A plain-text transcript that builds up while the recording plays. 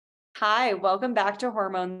Hi, welcome back to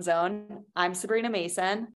Hormone Zone. I'm Sabrina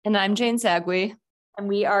Mason, And I'm Jane Sagwe. and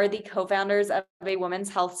we are the co-founders of a women's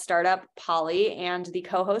health startup, Polly, and the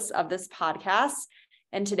co-hosts of this podcast.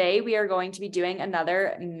 And today we are going to be doing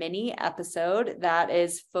another mini episode that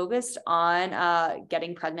is focused on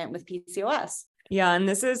getting pregnant with PCOS. Yeah, and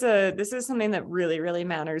this is something that really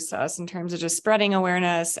matters to us in terms of just spreading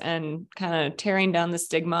awareness and kind of tearing down the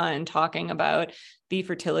stigma and talking about the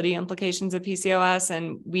fertility implications of PCOS.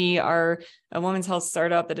 And we are a women's health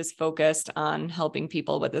startup that is focused on helping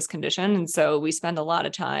people with this condition. And so we spend a lot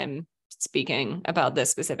of time speaking about this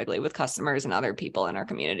specifically with customers and other people in our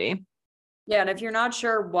community. Yeah, and if you're not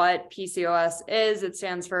sure what PCOS is, it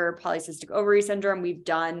stands for polycystic ovary syndrome. We've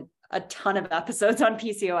done a ton of episodes on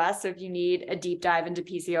PCOS. So if you need a deep dive into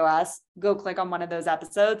PCOS, go click on one of those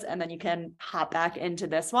episodes and then you can hop back into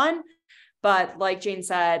this one. But like Jane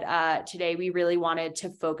said, today we really wanted to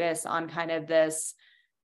focus on kind of this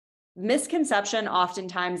misconception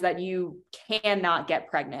oftentimes that you cannot get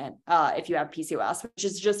pregnant if you have PCOS, which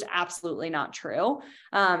is just absolutely not true.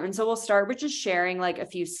 And so we'll start with just sharing like a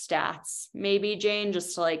few stats, maybe Jane,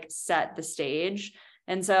 just to like set the stage.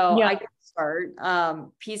 And so I can start.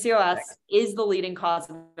 PCOS is the leading cause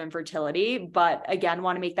of infertility, but again,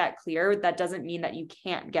 want to make that clear. That doesn't mean that you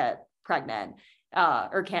can't get pregnant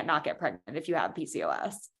or can't not get pregnant if you have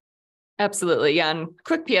PCOS. Absolutely. Yeah. And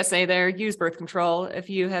quick PSA there, use birth control. If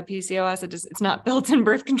you have PCOS, it's not built-in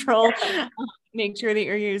birth control. Make sure that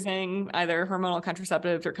you're using either hormonal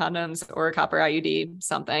contraceptives or condoms or a copper IUD,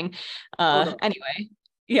 something. Anyway,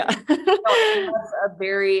 yeah. That's a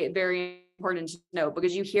very important to note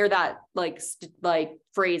because you hear that like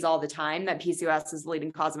phrase all the time that PCOS is the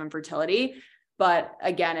leading cause of infertility. But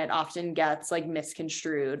again, it often gets like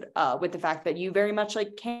misconstrued with the fact that you very much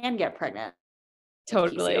like can get pregnant.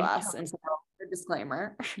 Totally. PCOS. And so a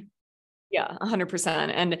disclaimer. Yeah,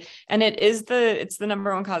 100%. And it's the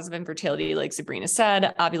number one cause of infertility. Like Sabrina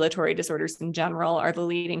said, ovulatory disorders in general are the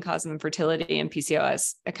leading cause of infertility, and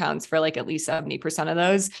PCOS accounts for like at least 70% of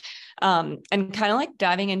those. And kind of like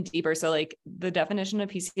diving in deeper. So like the definition of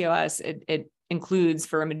PCOS, it includes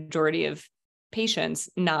for a majority of patients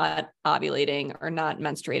not ovulating or not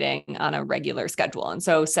menstruating on a regular schedule. And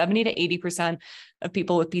so 70 to 80% of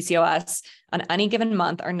people with PCOS on any given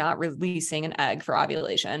month are not releasing an egg for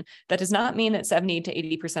ovulation. That does not mean that 70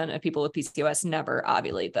 to 80% of people with PCOS never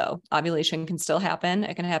ovulate though. Ovulation can still happen.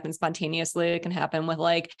 It can happen spontaneously. It can happen with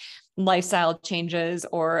like lifestyle changes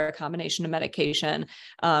or a combination of medication.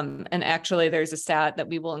 And actually there's a stat that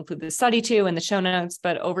we will include the study to in the show notes,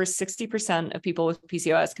 but over 60% of people with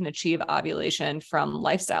PCOS can achieve ovulation from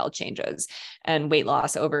lifestyle changes and weight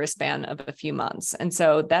loss over a span of a few months. And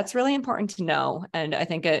so that's really important to know. And I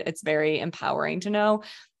think it's very empowering to know.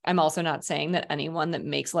 I'm also not saying that anyone that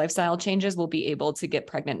makes lifestyle changes will be able to get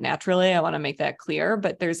pregnant naturally. I want to make that clear,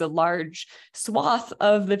 but there's a large swath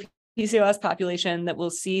of the PCOS population that will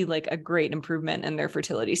see like a great improvement in their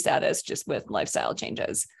fertility status just with lifestyle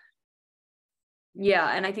changes.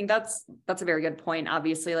 Yeah. And I think that's a very good point.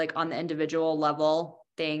 Obviously, like on the individual level,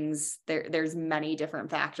 there's many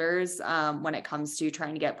different factors when it comes to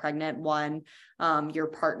trying to get pregnant. One, your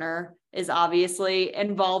partner is obviously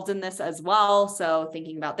involved in this as well. So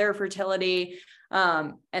thinking about their fertility.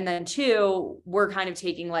 And then two, we're kind of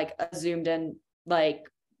taking like a zoomed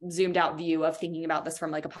out view of thinking about this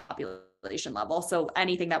from like a population level. So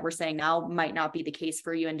anything that we're saying now might not be the case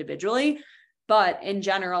for you individually, but in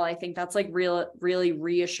general, I think that's like really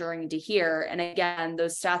reassuring to hear. And again,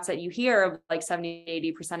 those stats that you hear of like 70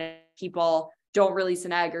 to 80% of people don't release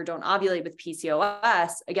an egg or don't ovulate with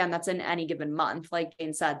PCOS. Again, that's in any given month. Like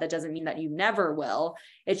Jane said, that doesn't mean that you never will.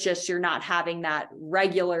 It's just, you're not having that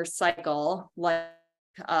regular cycle like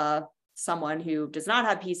someone who does not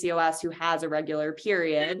have PCOS, who has a regular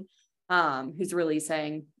period, who's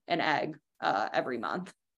releasing an egg every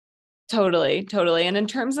month. Totally. And in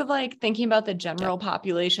terms of like thinking about the general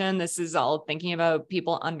population, this is all thinking about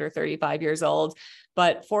people under 35 years old,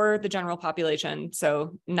 but for the general population,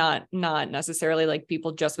 so not necessarily like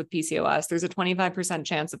people just with PCOS, there's a 25%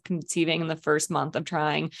 chance of conceiving in the first month of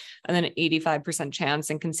trying, and then an 85% chance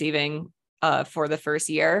in conceiving for the first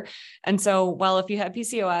year. And so, well, if you have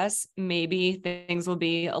PCOS, maybe things will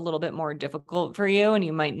be a little bit more difficult for you, and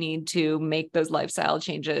you might need to make those lifestyle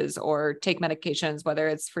changes or take medications, whether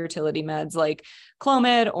it's fertility meds like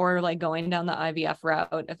Clomid or like going down the IVF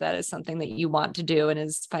route, if that is something that you want to do and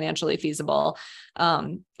is financially feasible.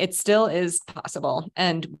 it still is possible.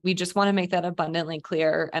 And we just want to make that abundantly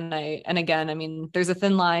clear. And again, I mean, there's a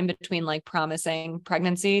thin line between like promising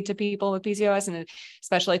pregnancy to people with PCOS, and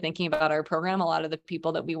especially thinking about our program, a lot of the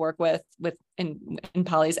people that we work with in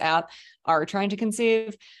Polly's app are trying to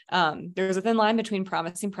conceive. There's a thin line between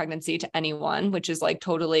promising pregnancy to anyone, which is like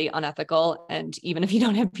totally unethical. And even if you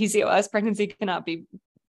don't have PCOS, pregnancy cannot be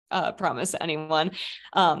promise to anyone,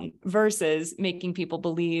 versus making people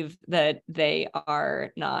believe that they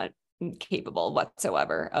are not capable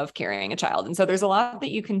whatsoever of carrying a child. And so there's a lot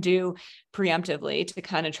that you can do preemptively to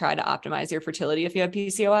kind of try to optimize your fertility if you have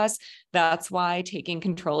PCOS. That's why taking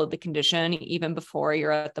control of the condition, even before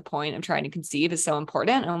you're at the point of trying to conceive, is so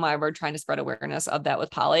important, and why we're trying to spread awareness of that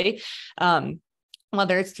with Polly.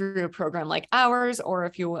 Whether it's through a program like ours, or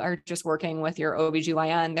if you are just working with your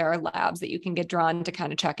OBGYN, there are labs that you can get drawn to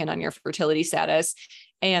kind of check in on your fertility status.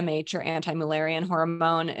 AMH, or anti-Mullerian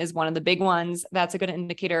hormone, is one of the big ones. That's a good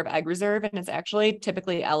indicator of egg reserve. And it's actually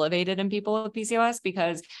typically elevated in people with PCOS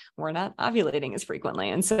because we're not ovulating as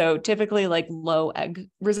frequently. And so typically like low egg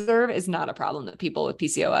reserve is not a problem that people with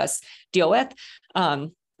PCOS deal with.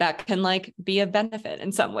 That can like be a benefit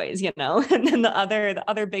in some ways, you know. And then the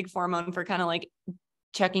other big hormone for kind of like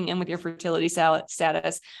checking in with your fertility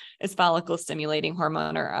status is follicle stimulating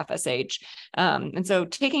hormone, or FSH. And so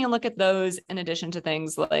taking a look at those in addition to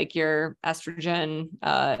things like your estrogen,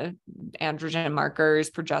 androgen markers,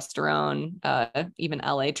 progesterone, even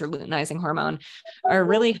LH, or luteinizing hormone, are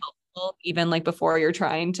really helpful even like before you're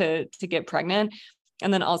trying to get pregnant.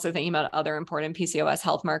 And then also thinking about other important PCOS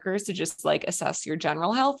health markers to just like assess your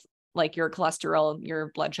general health, like your cholesterol,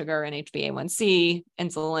 your blood sugar, and HbA1c,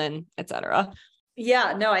 insulin, et cetera.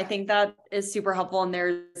 Yeah, no, I think that is super helpful. And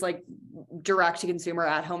there's like direct to consumer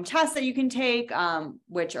at home tests that you can take,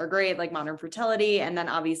 which are great, like Modern Fertility. And then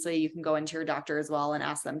obviously you can go into your doctor as well and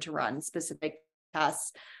ask them to run specific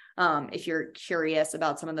tests if you're curious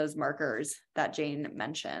about some of those markers that Jane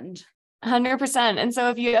mentioned. 100%. And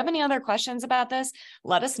so if you have any other questions about this,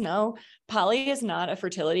 let us know. Polly is not a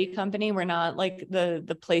fertility company. We're not like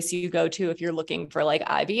the place you go to if you're looking for like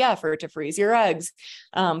IVF or to freeze your eggs.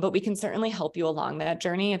 But we can certainly help you along that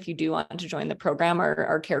journey. If you do want to join the program,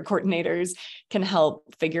 our care coordinators can help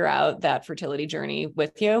figure out that fertility journey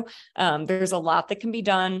with you. There's a lot that can be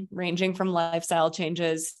done, ranging from lifestyle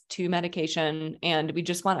changes to medication. And we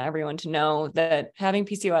just want everyone to know that having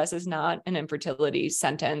PCOS is not an infertility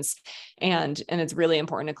sentence. And it's really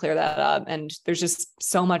important to clear that up. And there's just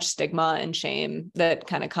so much stigma and shame that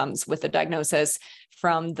kind of comes with the diagnosis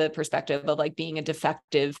from the perspective of like being a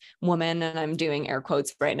defective woman. And I'm doing air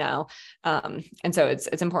quotes right now. And so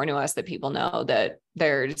it's important to us that people know that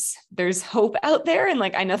there's hope out there. And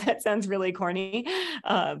like, I know that sounds really corny,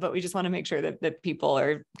 but we just want to make sure that people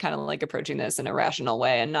are kind of like approaching this in a rational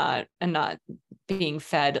way and not being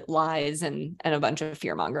fed lies and a bunch of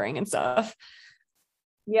fear mongering and stuff.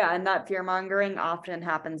 Yeah. And that fear mongering often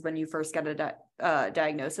happens when you first get a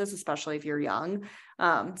diagnosis, especially if you're young,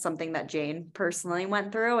 something that Jane personally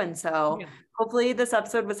went through. And so hopefully this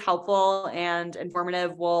episode was helpful and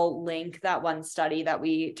informative. We'll link that one study that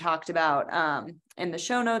we talked about in the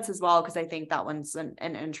show notes as well, because I think that one's an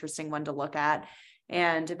interesting one to look at.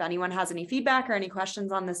 And if anyone has any feedback or any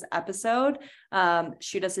questions on this episode,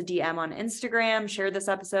 shoot us a DM on Instagram, share this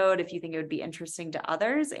episode if you think it would be interesting to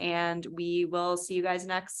others, and we will see you guys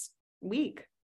next week.